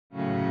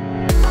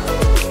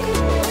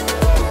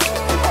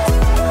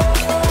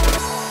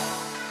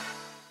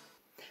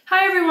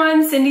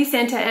everyone, Cindy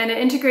Santa Ana,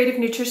 integrative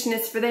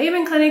nutritionist for the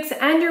Amen Clinics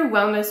and your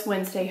Wellness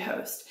Wednesday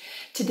host.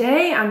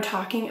 Today I'm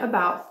talking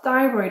about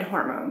thyroid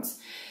hormones.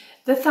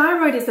 The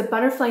thyroid is a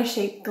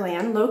butterfly-shaped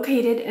gland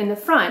located in the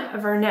front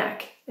of our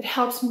neck. It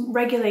helps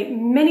regulate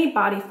many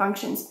body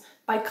functions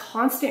by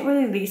constantly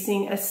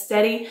releasing a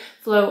steady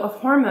flow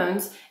of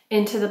hormones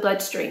into the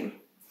bloodstream.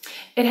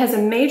 It has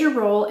a major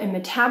role in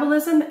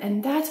metabolism,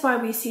 and that's why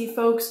we see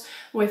folks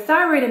with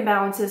thyroid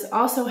imbalances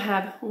also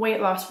have weight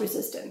loss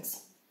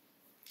resistance.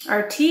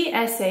 Our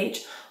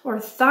TSH, or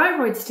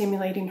thyroid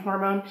stimulating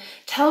hormone,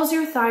 tells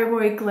your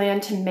thyroid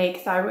gland to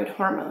make thyroid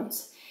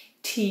hormones.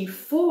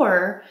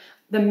 T4,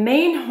 the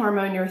main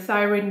hormone your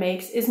thyroid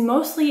makes, is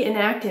mostly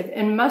inactive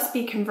and must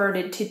be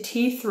converted to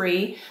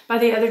T3 by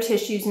the other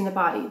tissues in the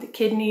body, the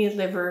kidney,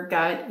 liver,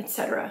 gut,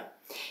 etc.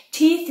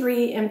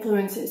 T3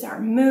 influences our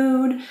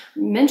mood,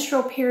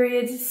 menstrual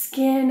periods,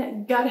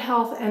 skin, gut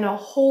health, and a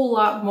whole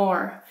lot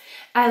more.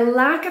 A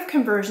lack of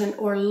conversion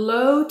or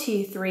low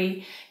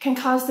T3 can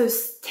cause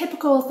those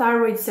typical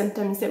thyroid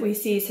symptoms that we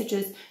see, such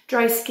as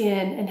dry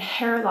skin and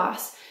hair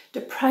loss,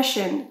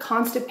 depression,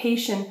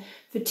 constipation,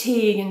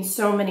 fatigue, and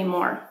so many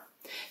more.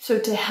 So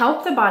to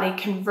help the body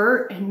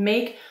convert and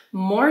make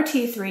more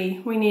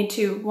T3, we need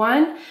to,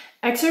 1,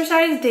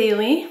 exercise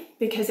daily,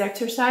 because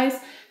exercise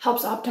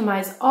helps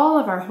optimize all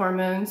of our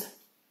hormones.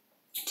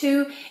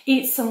 2,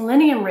 eat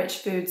selenium-rich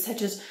foods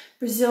such as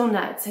Brazil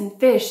nuts and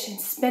fish and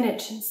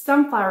spinach and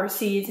sunflower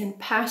seeds and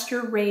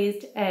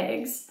pasture-raised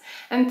eggs.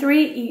 And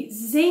 3, eat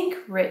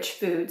zinc-rich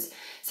foods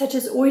such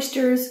as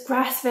oysters,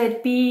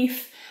 grass-fed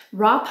beef,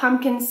 raw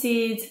pumpkin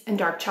seeds, and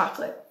dark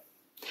chocolate.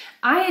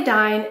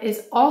 Iodine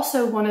is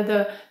also one of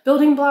the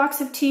building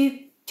blocks of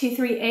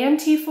T3 and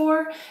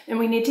T4, and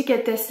we need to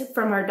get this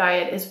from our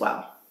diet as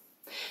well.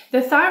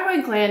 The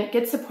thyroid gland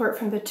gets support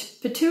from the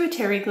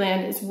pituitary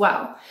gland as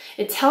well.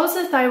 It tells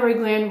the thyroid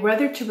gland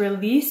whether to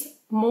release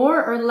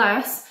more or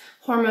less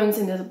hormones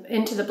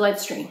into the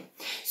bloodstream.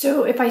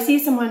 So if I see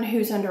someone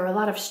who's under a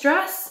lot of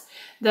stress,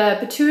 the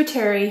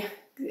pituitary,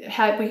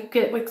 we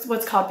get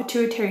what's called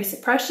pituitary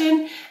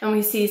suppression, and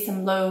we see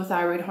some low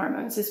thyroid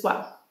hormones as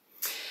well.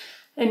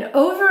 An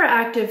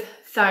overactive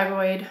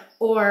thyroid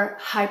or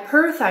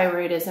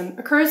hyperthyroidism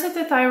occurs if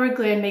the thyroid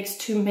gland makes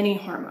too many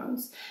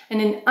hormones.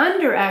 And an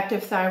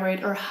underactive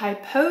thyroid or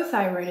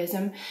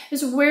hypothyroidism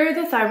is where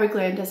the thyroid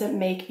gland doesn't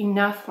make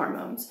enough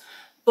hormones.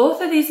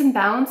 Both of these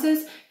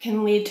imbalances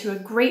can lead to a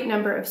great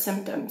number of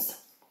symptoms.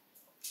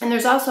 And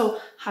there's also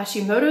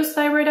Hashimoto's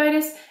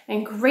thyroiditis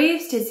and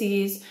Graves'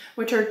 disease,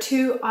 which are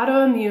 2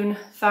 autoimmune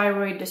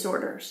thyroid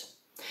disorders.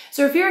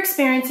 So if you're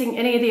experiencing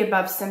any of the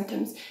above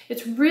symptoms,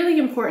 it's really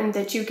important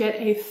that you get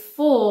a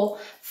full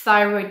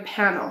thyroid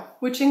panel,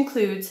 which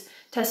includes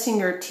testing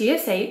your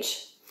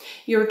TSH,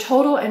 your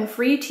total and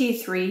free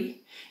T3,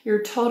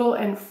 your total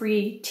and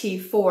free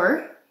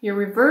T4, your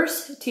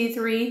reverse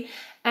T3,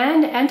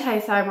 and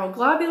antithyroid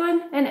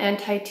globulin and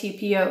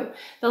anti-TPO.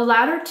 The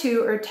latter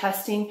 2 are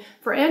testing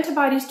for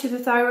antibodies to the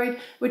thyroid,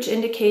 which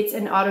indicates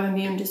an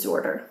autoimmune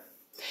disorder.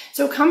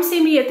 So come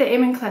see me at the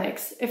Amen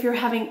Clinics if you're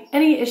having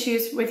any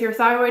issues with your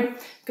thyroid,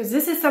 because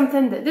this is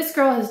something that this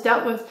girl has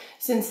dealt with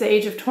since the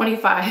age of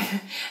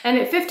 25. And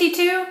at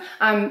 52,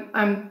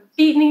 I'm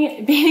beating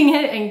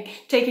it and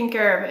taking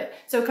care of it.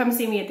 So come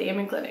see me at the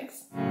Amen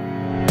Clinics.